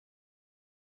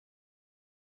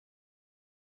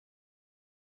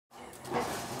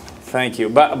Thank you.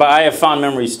 But I have fond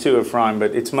memories too, Ephraim,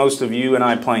 but it's most of you and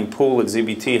I playing pool at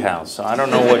ZBT House. So I don't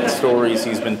know what stories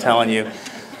he's been telling you.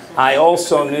 I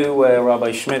also knew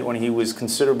Rabbi Schmidt when he was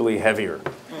considerably heavier.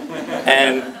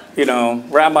 And, you know,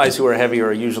 rabbis who are heavier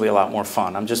are usually a lot more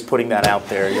fun. I'm just putting that out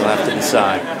there. You'll have to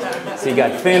decide. So you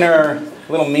got thinner,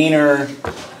 a little meaner.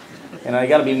 You know, you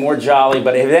got to be more jolly.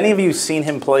 But have any of you seen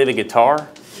him play the guitar?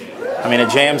 I mean, a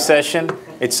jam session?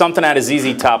 It's something out of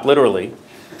ZZ Top, literally.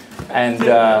 And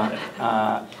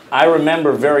I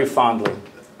remember very fondly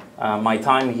my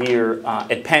time here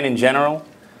at Penn in general,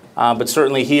 but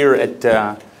certainly here at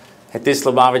this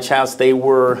Lubavitch house. They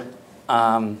were,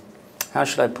 how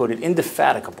should I put it,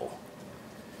 indefatigable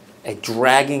at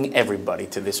dragging everybody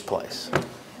to this place.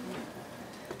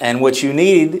 And what you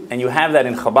need, and you have that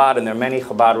in Chabad, and there are many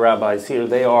Chabad rabbis here,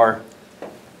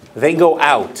 they go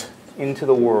out into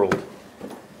the world,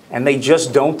 and they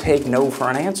just don't take no for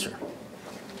an answer.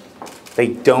 They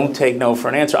don't take no for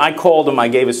an answer. I called them, I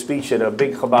gave a speech at a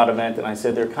big Chabad event, and I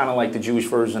said they're kind of like the Jewish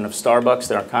version of Starbucks.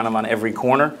 They're kind of on every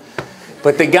corner.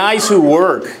 But the guys who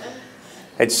work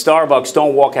at Starbucks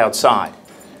don't walk outside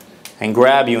and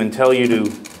grab you and tell you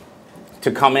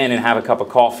to come in and have a cup of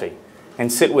coffee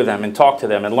and sit with them and talk to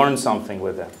them and learn something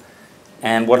with them.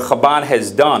 And what Chabad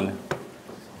has done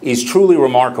is truly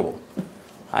remarkable.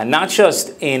 Not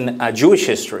just in Jewish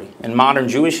history, in modern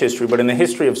Jewish history, but in the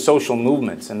history of social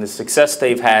movements and the success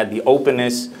they've had, the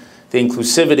openness, the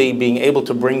inclusivity, being able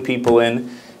to bring people in.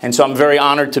 And so I'm very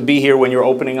honored to be here when you're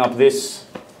opening up this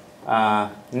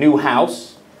new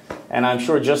house. And I'm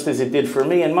sure just as it did for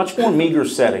me, in much more meager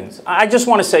settings. I just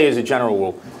want to say as a general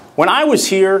rule, when I was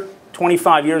here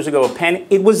 25 years ago at Penn,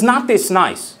 it was not this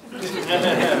nice.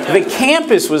 The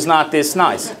campus was not this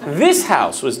nice. This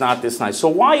house was not this nice. So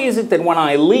why is it that when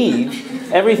I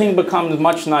leave, everything becomes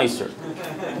much nicer?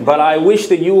 But I wish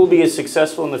that you will be as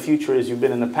successful in the future as you've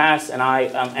been in the past. And I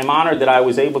am honored that I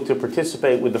was able to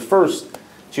participate with the first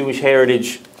Jewish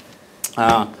Heritage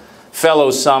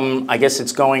Fellows some, I guess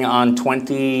it's going on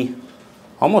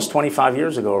almost 25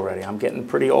 years ago already. I'm getting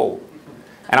pretty old.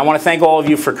 And I want to thank all of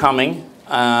you for coming.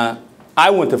 I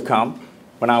wouldn't have come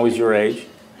when I was your age.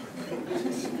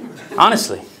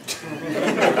 Honestly.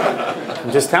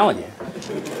 I'm just telling you.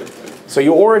 So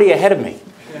you're already ahead of me.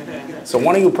 So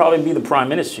one of you will probably be the prime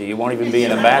minister. You won't even be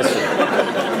an ambassador.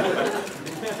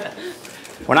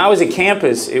 When I was at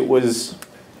campus, Israel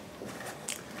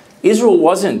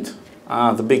wasn't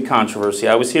the big controversy.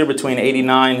 I was here between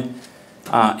 89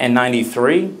 and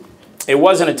 93. It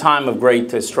wasn't a time of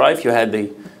great strife. You had the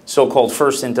so-called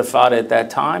First Intifada at that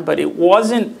time, but it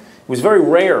was very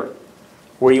rare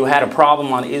where you had a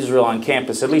problem on Israel on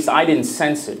campus. At least I didn't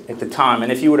sense it at the time.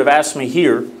 And if you would have asked me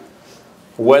here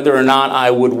whether or not I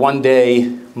would one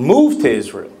day move to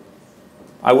Israel,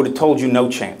 I would have told you no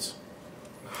chance.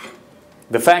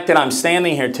 The fact that I'm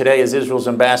standing here today as Israel's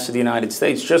ambassador to the United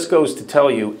States just goes to tell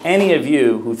you, any of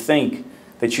you who think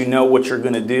that you know what you're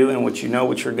going to do and what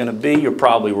you're going to be, you're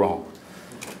probably wrong.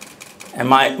 And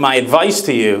my advice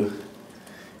to you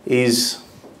is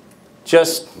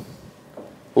just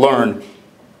learn,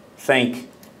 think,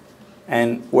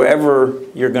 and wherever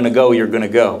you're going to go, you're going to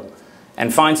go.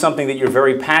 And find something that you're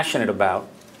very passionate about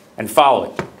and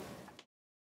follow it.